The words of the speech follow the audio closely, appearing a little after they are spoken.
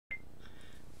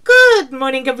Good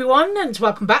morning everyone, and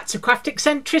welcome back to Craft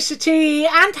Eccentricity,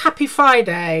 and happy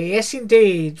Friday. Yes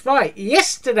indeed. Right,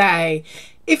 yesterday,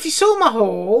 if you saw my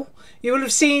haul, you will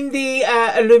have seen the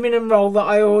aluminum roll that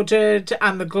I ordered,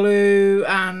 and the glue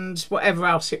and whatever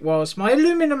else it was. My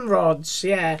aluminum rods,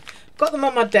 yeah, got them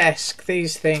on my desk,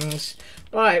 these things.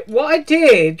 Right, what I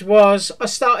did was I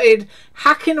started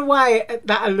hacking away at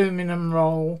that aluminum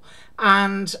roll,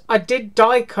 and I did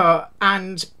die cut,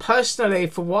 and personally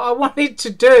for what I wanted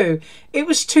to do, it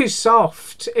was too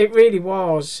soft. It really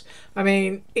was. I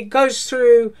mean, it goes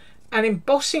through an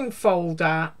embossing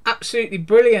folder absolutely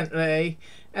brilliantly,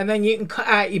 and then you can cut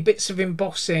out your bits of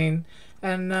embossing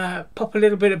and pop a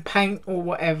little bit of paint or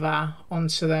whatever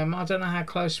onto them. I don't know how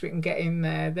close we can get in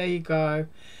there. There you go.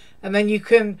 And then you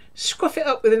can scruff it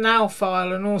up with a nail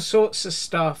file and all sorts of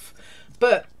stuff.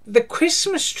 But the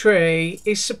Christmas tree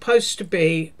is supposed to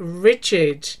be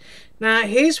rigid. Now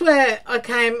here's where I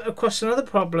came across another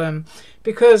problem,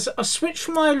 because I switched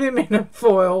from my aluminum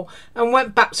foil and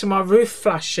went back to my roof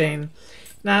flashing.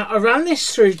 Now I ran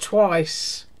this through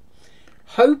twice,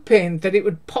 hoping that it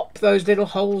would pop those little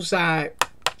holes out.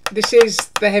 This is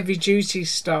the heavy duty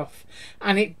stuff,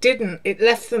 and it didn't. It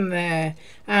left them there.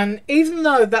 And even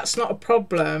though that's not a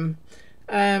problem,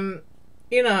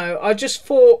 you know, I just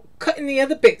thought cutting the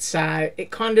other bits out,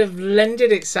 it kind of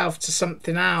lended itself to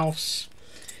something else.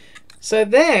 So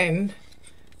then,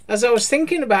 as I was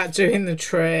thinking about doing the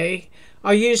tree,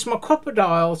 I used my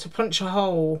crocodile to punch a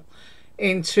hole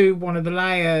into one of the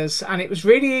layers, and it was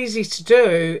really easy to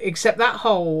do, except that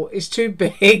hole is too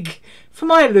big for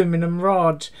my aluminum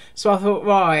rod. So I thought,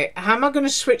 right, how am I going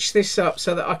to switch this up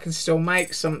so that I can still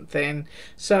make something?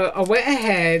 So I went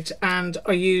ahead and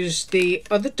I used the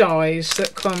other dies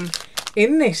that come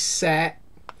in this set,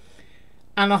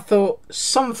 and I thought,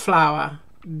 sunflower,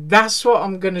 that's what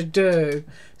I'm going to do.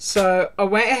 So I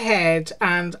went ahead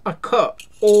and I cut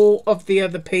all of the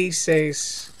other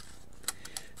pieces.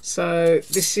 So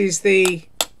this is the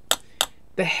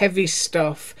heavy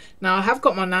stuff. Now I have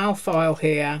got my nail file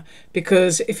here,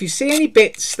 because if you see any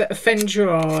bits that offend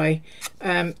your eye,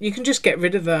 you can just get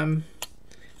rid of them.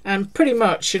 And pretty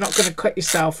much you're not going to cut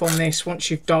yourself on this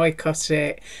once you've die cut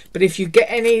it. But if you get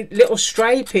any little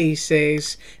stray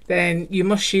pieces, then you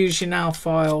must use your nail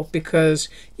file, because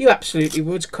you absolutely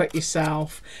would cut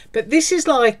yourself. But this is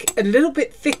like a little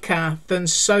bit thicker than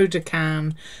soda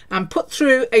can, and put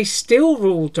through a steel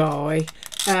rule die,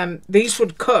 these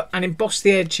would cut and emboss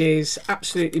the edges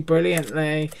absolutely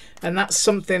brilliantly. And that's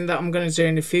something that I'm going to do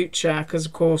in the future, because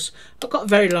of course I've got a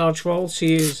very large roll to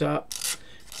use up.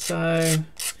 So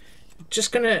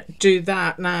just going to do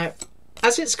that. Now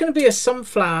as it's going to be a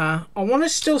sunflower, I want to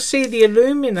still see the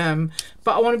aluminum,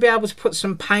 but I want to be able to put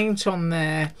some paint on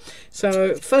there.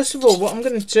 So first of all, what I'm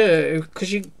going to do,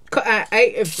 because you cut out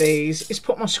 8 of these, is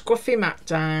put my scruffy mat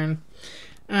down,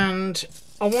 and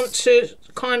I want to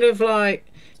kind of like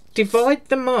divide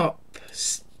them up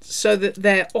so that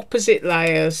they're opposite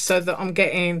layers, so that I'm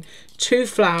getting 2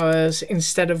 flowers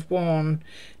instead of 1.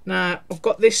 Now I've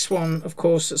got this one, of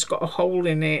course, that's got a hole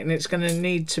in it, and it's going to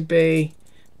need to be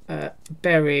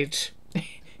buried,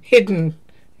 hidden,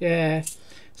 yeah.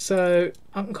 So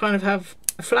I can kind of have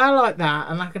a flower like that,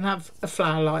 and I can have a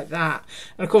flower like that.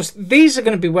 And of course these are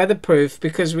going to be weatherproof,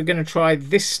 because we're going to try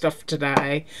this stuff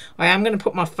today. I am going to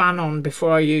put my fan on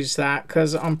before I use that,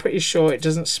 because I'm pretty sure it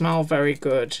doesn't smell very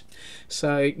good.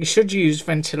 So you should use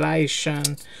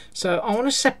ventilation. So I want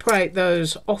to separate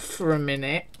those off for a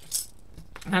minute,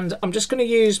 and I'm just going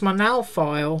to use my nail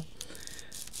file,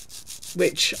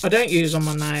 which I don't use on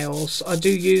my nails, I do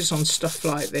use on stuff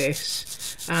like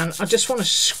this, and I just want to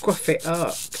scruff it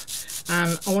up.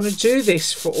 And I want to do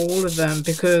this for all of them,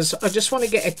 because I just want to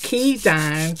get a key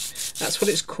down. That's what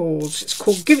it's called. It's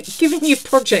called giving your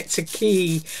project a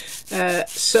key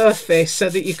surface, so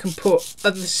that you can put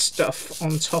other stuff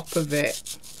on top of it.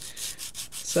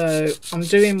 So I'm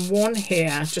doing one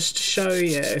here just to show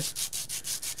you,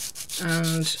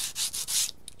 and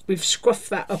we've scruffed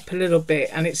that up a little bit,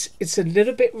 and it's a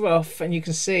little bit rough, and you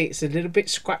can see it's a little bit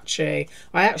scratchy.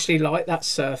 I actually like that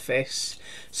surface.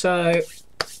 So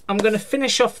I'm going to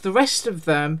finish off the rest of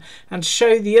them and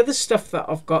show the other stuff that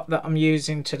I've got that I'm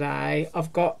using today.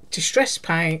 I've got distress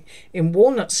paint in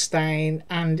walnut stain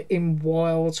and in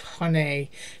wild honey.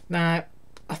 Now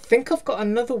I think I've got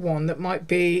another one that might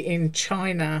be in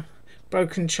China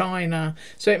broken china.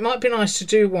 So it might be nice to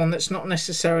do one that's not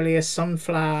necessarily a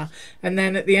sunflower. And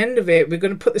then at the end of it, we're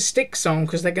going to put the sticks on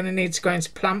because they're going to need to go into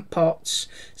plant pots.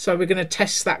 So we're going to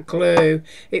test that glue.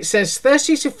 It says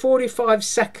 30 to 45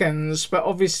 seconds, but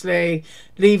obviously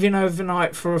leaving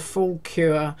overnight for a full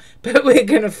cure. But we're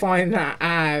going to find that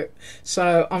out.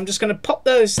 So I'm just going to pop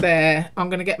those there. I'm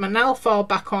going to get my nail file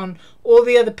back on all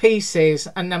the other pieces,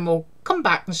 and then we'll come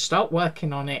back and start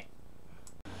working on it.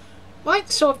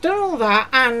 Right, so I've done all that,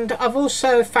 and I've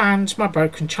also found my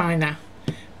broken china,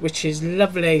 which is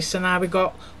lovely. So now we've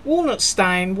got walnut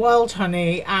stain, wild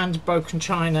honey and broken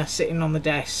china sitting on the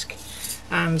desk.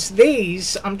 And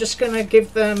these, I'm just going to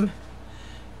give them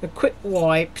a quick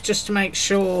wipe just to make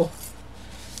sure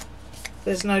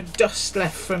there's no dust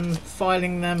left from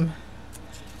filing them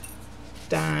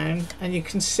down. And you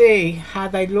can see how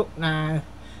they look now.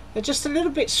 They're just a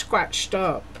little bit scratched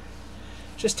up.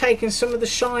 Just taking some of the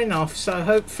shine off, so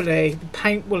hopefully the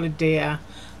paint will adhere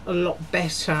a lot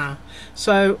better.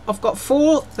 So I've got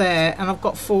 4 there and I've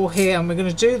got 4 here, and we're going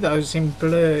to do those in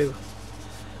blue.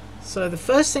 So the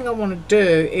first thing I want to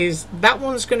do is, that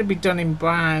one's going to be done in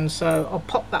brown, so I'll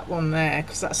pop that one there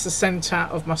because that's the centre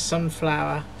of my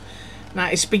sunflower. Now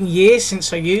it's been years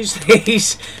since I used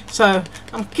these, so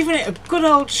I'm giving it a good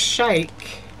old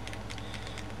shake.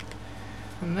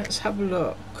 And let's have a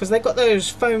look, because they've got those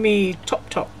foamy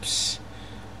tops.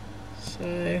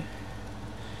 So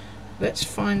let's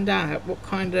find out what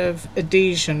kind of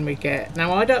adhesion we get.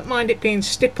 Now I don't mind it being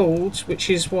stippled, which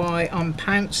is why I'm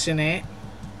pouncing it,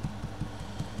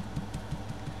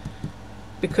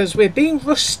 because we're being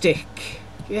rustic.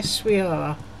 Yes, we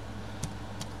are.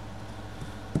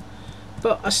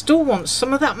 But I still want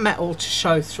some of that metal to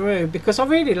show through because I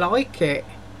really like it.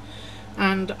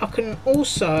 And I can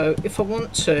also, if I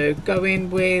want to, go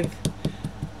in with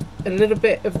a little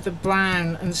bit of the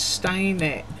brown and stain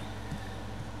it,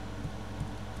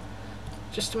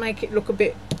 just to make it look a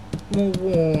bit more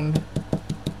worn.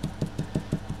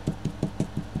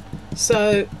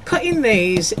 So cutting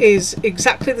these is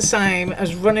exactly the same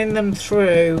as running them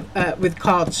through with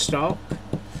cardstock,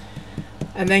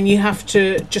 and then you have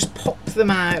to just pop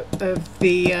them out of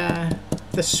the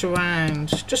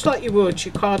surround, just like you would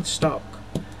your cardstock.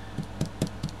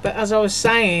 But as I was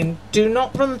saying, do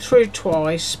not run through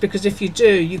twice, because if you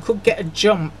do, you could get a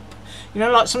jump. You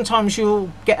know, like sometimes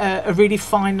you'll get a really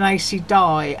fine lacy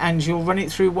dye and you'll run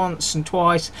it through once and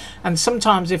twice, and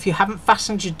sometimes if you haven't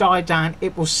fastened your dye down,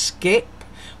 it will skip.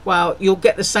 Well, you'll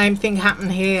get the same thing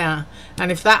happen here,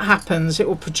 and if that happens, it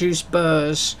will produce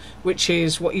burrs, which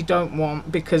is what you don't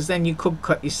want, because then you could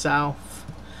cut yourself.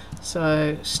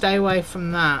 So stay away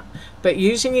from that. But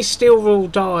using your steel rule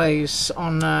dyes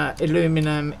on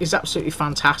aluminum is absolutely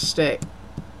fantastic.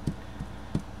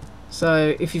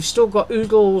 So if you've still got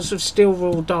oodles of steel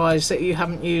rule dyes that you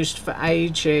haven't used for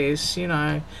ages, you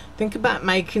know, think about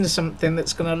making something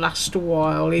that's going to last a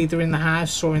while, either in the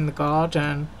house or in the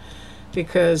garden.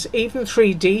 Because even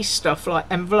 3D stuff like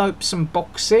envelopes and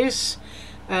boxes,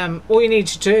 all you need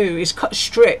to do is cut a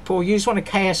strip or use one of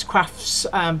KSCRAFT's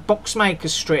box maker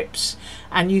strips,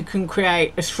 and you can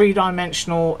create a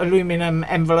 3-dimensional aluminum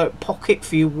envelope pocket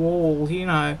for your wall, you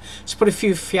know. Just put a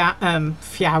few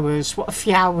flowers, what are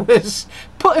flowers?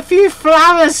 Put a few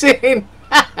flowers in.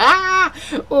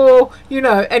 Or, you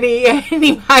know, any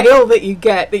mail that you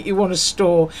get that you want to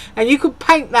store, and you could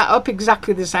paint that up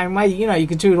exactly the same way. You know, you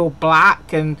could do it all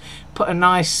black and put a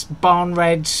nice barn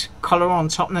red colour on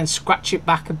top and then scratch it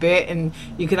back a bit, and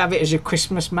you could have it as your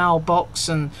Christmas mailbox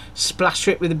and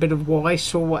splatter it with a bit of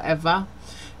white or whatever.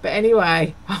 But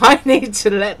anyway, I need to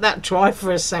let that dry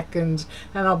for a second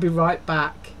and I'll be right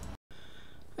back.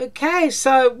 Okay,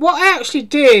 so what I actually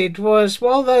did was,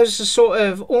 while those are sort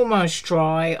of almost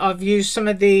dry, I've used some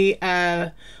of the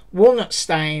walnut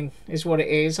stain is what it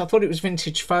is. I thought it was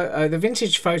vintage photo. The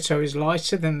vintage photo is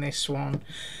lighter than this one.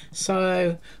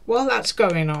 So while that's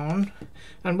going on,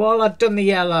 and while I've done the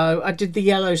yellow, I did the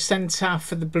yellow centre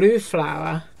for the blue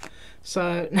flower.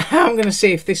 So now I'm going to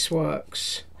see if this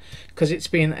works, because it's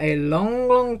been a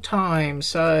long time.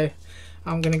 So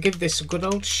I'm going to give this a good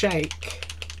old shake.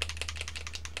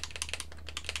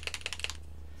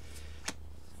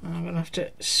 I'm going to have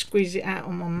to squeeze it out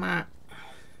on my mat,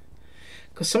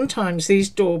 because sometimes these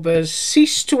daubers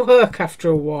cease to work after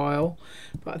a while,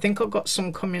 but I think I've got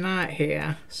some coming out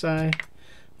here, so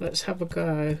let's have a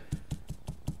go.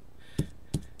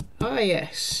 Ah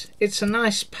yes, it's a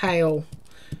nice pale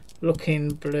looking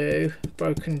blue,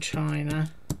 broken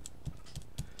china.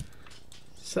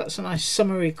 So that's a nice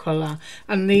summery colour,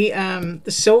 and the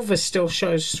silver still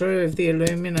shows through of the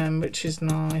aluminum, which is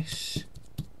nice.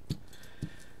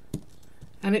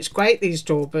 And it's great, these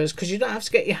daubers, because you don't have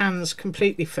to get your hands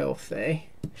completely filthy.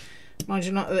 Mind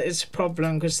you, not that it's a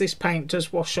problem, because this paint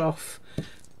does wash off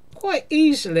quite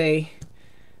easily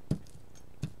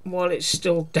while it's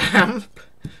still damp.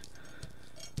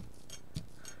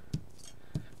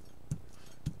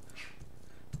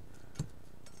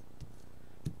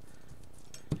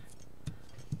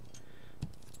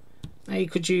 Now you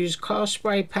could use car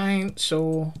spray paints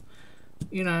or,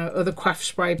 you know, other craft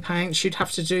spray paints. You'd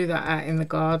have to do that out in the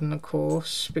garden, of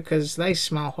course, because they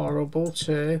smell horrible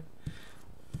too.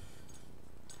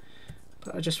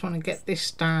 But I just want to get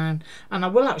this down, and I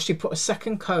will actually put a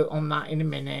second coat on that in a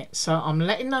minute, so I'm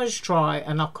letting those dry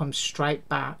and I'll come straight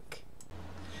back.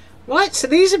 Right, so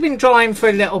these have been drying for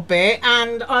a little bit,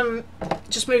 and I'm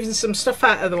just moving some stuff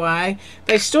out of the way.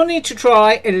 They still need to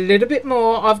dry a little bit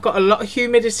more. I've got a lot of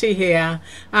humidity here,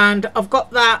 and I've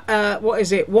got that what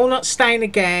is it, walnut stain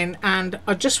again, and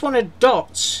I just want to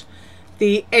dot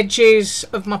the edges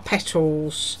of my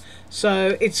petals.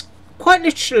 So it's quite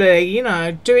literally, you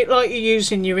know, do it like you're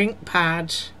using your ink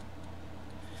pad.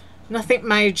 Nothing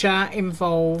major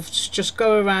involved, just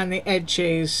go around the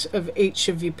edges of each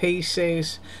of your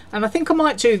pieces. And I think I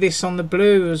might do this on the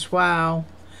blue as well,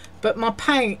 but my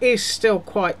paint is still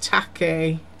quite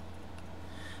tacky,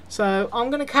 so I'm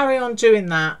going to carry on doing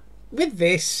that with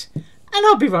this, and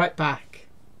I'll be right back.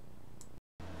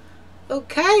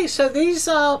 Okay, so these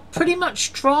are pretty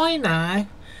much dry now,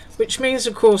 which means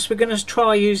of course we're going to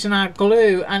try using our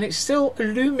glue, and it's still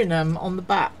aluminum on the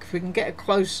back. If we can get a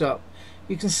close-up,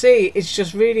 you can see it's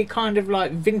just really kind of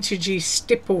like vintagey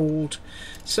stippled.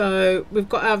 So we've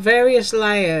got our various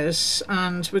layers,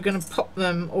 and we're going to pop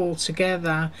them all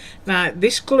together. Now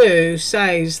this glue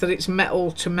says that it's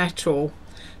metal to metal,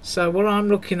 so what I'm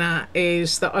looking at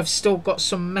is that I've still got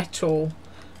some metal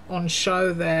on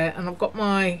show there, and I've got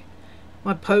my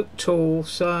poke tool,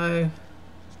 so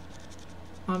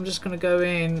I'm just going to go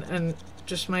in and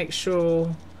just make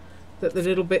sure that the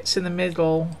little bits in the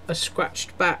middle are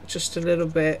scratched back just a little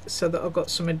bit, so that I've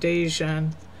got some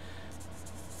adhesion,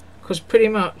 because pretty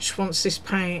much once this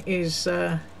paint is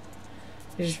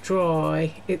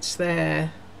dry, it's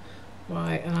there.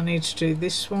 Right, and I need to do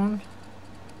this one.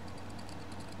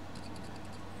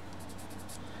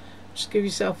 Just give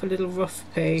yourself a little rough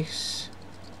piece.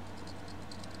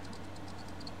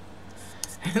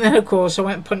 And then of course I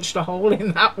went and punched a hole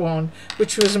in that one,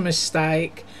 which was a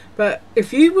mistake. But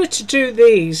if you were to do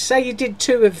these, say you did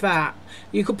 2 of that,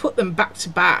 you could put them back to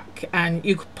back, and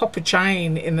you could pop a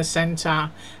chain in the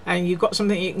center, and you've got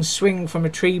something you can swing from a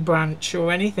tree branch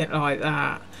or anything like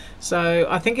that. So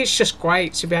I think it's just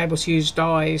great to be able to use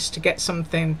dies to get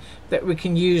something that we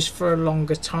can use for a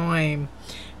longer time.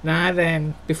 Now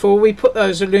then, before we put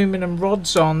those aluminum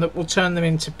rods on that will turn them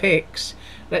into picks,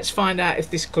 let's find out if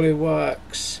this glue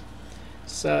works.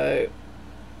 So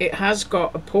it has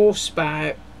got a pour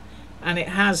spout, and it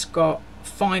has got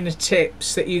finer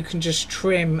tips that you can just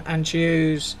trim and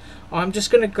use. I'm just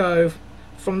going to go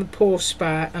from the pour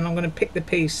spout, and I'm going to pick the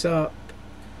piece up.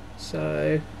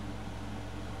 So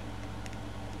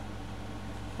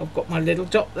I've got my little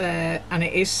dot there, and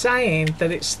it is saying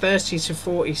that it's 30 to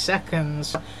 40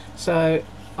 seconds, so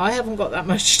I haven't got that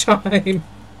much time.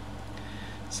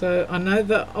 So I know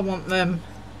that I want them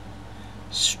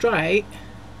straight,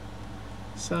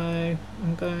 so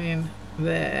I'm going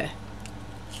there.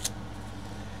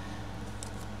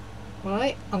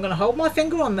 Right, I'm going to hold my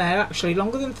finger on there actually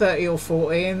longer than 30 or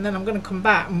 40, and then I'm going to come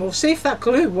back and we'll see if that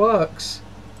glue works.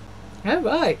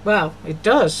 Alright, well, it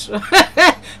does.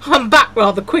 I'm back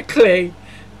rather quickly.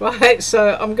 Right,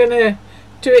 so I'm going to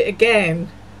do it again,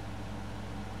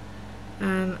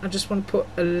 and I just want to put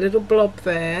a little blob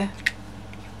there,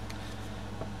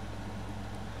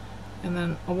 and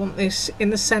then I want this in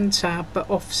the center but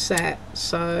offset,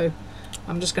 so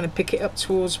I'm just going to pick it up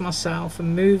towards myself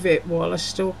and move it while I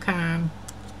still can.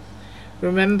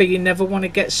 Remember, you never want to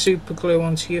get super glue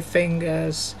onto your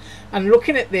fingers. And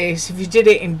looking at this, if you did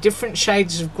it in different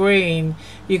shades of green,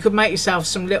 you could make yourself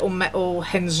some little metal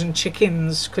hens and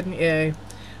chickens, couldn't you?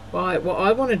 Right, what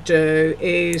I want to do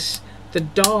is, the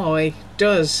die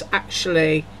does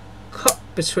actually cut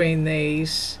between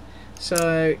these.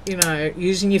 So, you know,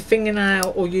 using your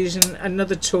fingernail or using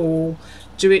another tool,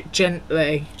 do it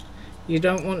gently. You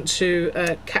don't want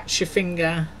to catch your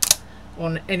finger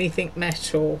on anything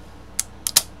metal.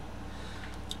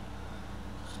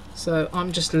 So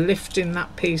I'm just lifting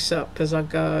that piece up as I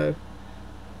go,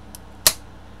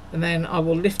 and then I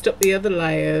will lift up the other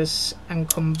layers and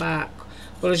come back.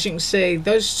 Well, as you can see,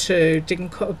 those two didn't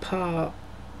cut apart.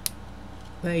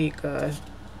 There you go,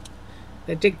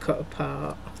 they did cut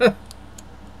apart.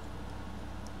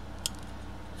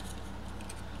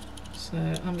 So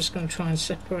I'm just going to try and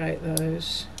separate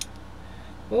those.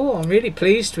 Oh, I'm really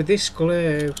pleased with this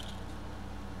glue.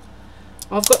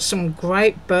 I've got some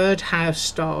great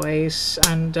birdhouse dies,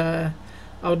 and I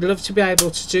would love to be able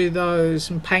to do those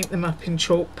and paint them up in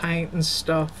chalk paint and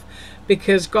stuff,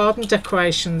 because garden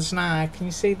decorations now, can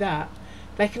you see that?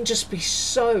 They can just be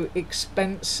so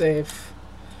expensive.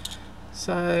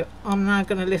 So I'm now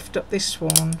going to lift up this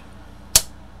one,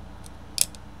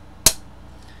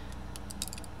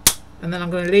 and then I'm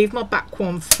going to leave my back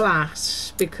one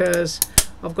flat because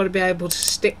I've got to be able to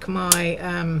stick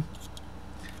my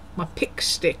my pick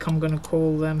stick, I'm going to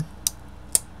call them.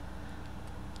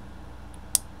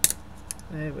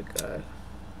 There we go.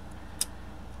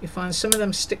 You find some of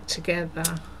them stick together.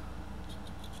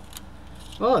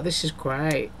 Oh, this is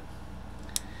great.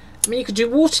 I mean, you could do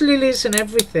water lilies and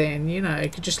everything, you know. You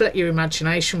could just let your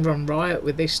imagination run riot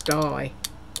with this die.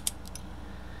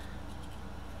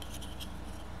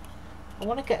 I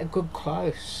want to get a good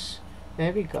close.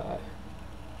 There we go.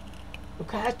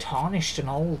 Look at how tarnished and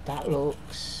old that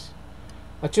looks.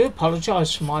 I do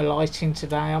apologise for my lighting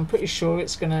today. I'm pretty sure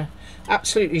it's going to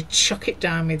absolutely chuck it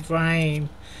down with rain.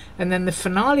 And then the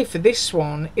finale for this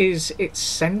one is its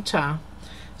centre.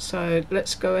 So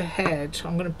let's go ahead.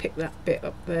 I'm going to pick that bit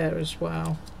up there as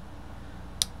well.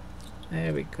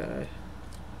 There we go.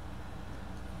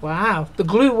 Wow, the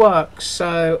glue works.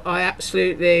 So I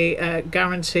absolutely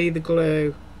guarantee the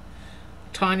glue.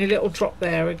 Tiny little drop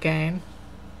there again.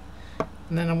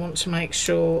 And then I want to make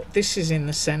sure this is in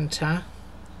the centre.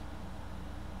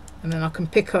 And then I can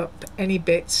pick up any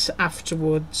bits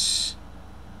afterwards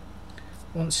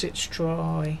once it's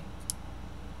dry.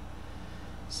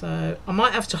 So I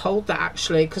might have to hold that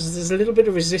actually, because there's a little bit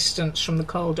of resistance from the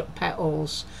coiled up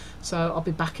petals. So I'll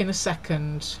be back in a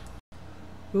second.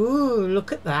 Ooh,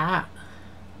 look at that.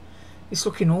 It's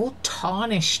looking all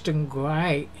tarnished and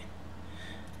great.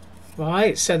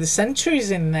 Right, so the centre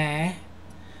is in there.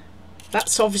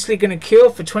 That's obviously going to cure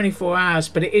for 24 hours,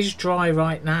 but it is dry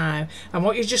right now. And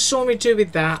what you just saw me do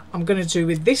with that, I'm going to do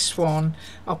with this one.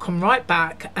 I'll come right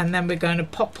back, and then we're going to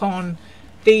pop on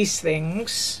these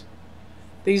things,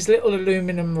 these little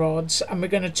aluminum rods, and we're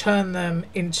going to turn them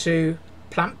into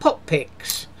plant pot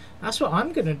picks. That's what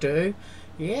I'm going to do.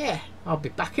 Yeah, I'll be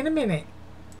back in a minute.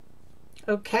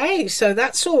 Okay, so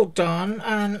that's all done,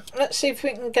 and let's see if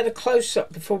we can get a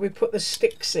close-up before we put the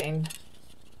sticks in.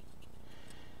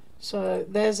 So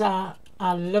there's our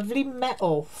lovely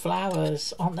metal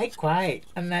flowers. Aren't they great?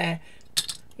 And they're,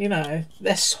 you know,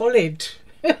 they're solid.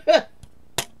 I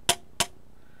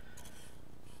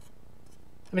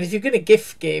mean, if you're going to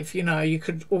give, you know, you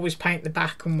could always paint the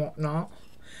back and whatnot.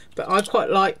 But I quite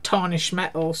like tarnished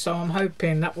metal, so I'm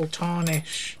hoping that will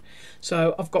tarnish.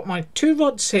 So I've got my two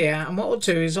rods here, and what I'll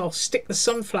do is I'll stick the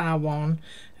sunflower one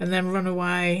and then run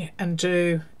away and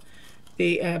do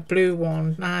the blue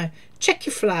one. Now check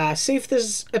your flower, see if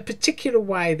there's a particular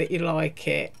way that you like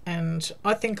it, and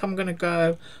I think I'm going to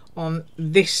go on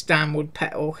this downward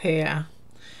petal here.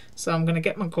 So I'm going to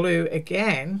get my glue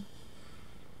again,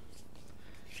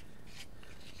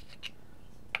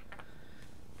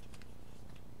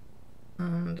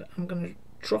 and I'm going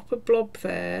to drop a blob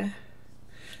there.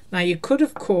 Now you could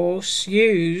of course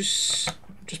use,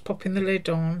 just popping the lid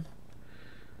on,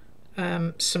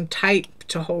 some tape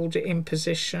to hold it in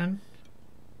position.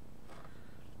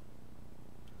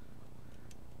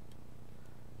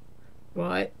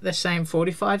 Right, they're saying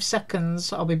 45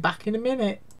 seconds. I'll be back in a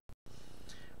minute.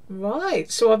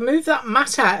 Right, so I've moved that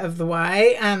mat out of the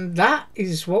way, and that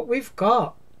is what we've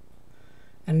got.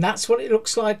 And that's what it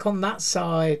looks like on that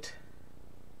side.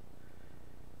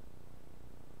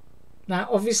 Now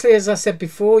obviously, as I said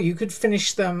before, you could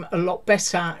finish them a lot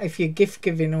better if you're gift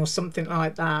giving or something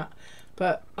like that,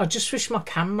 but I just wish my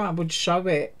camera would show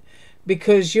it,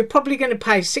 because you're probably going to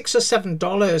pay $6 or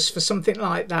 $7 for something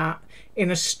like that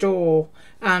in a store,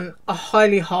 and I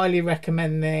highly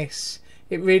recommend this.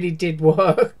 It really did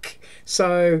work.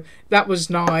 So that was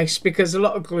nice, because a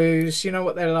lot of glues, you know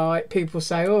what they're like, people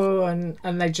say oh,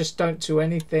 and they just don't do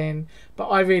anything, but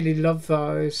I really love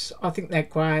those. I think they're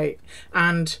great,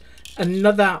 and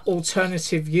another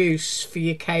alternative use for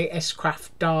your KSCRAFT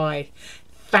die.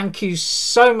 Thank you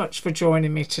so much for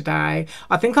joining me today.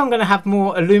 I think I'm going to have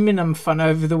more aluminum fun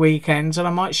over the weekend, and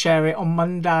I might share it on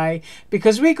Monday,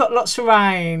 because we got lots of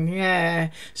rain. Yeah,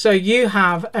 so you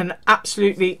have an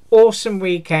absolutely awesome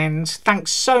weekend.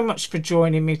 Thanks so much for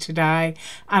joining me today,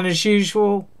 and as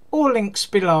usual, all links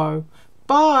below.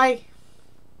 Bye.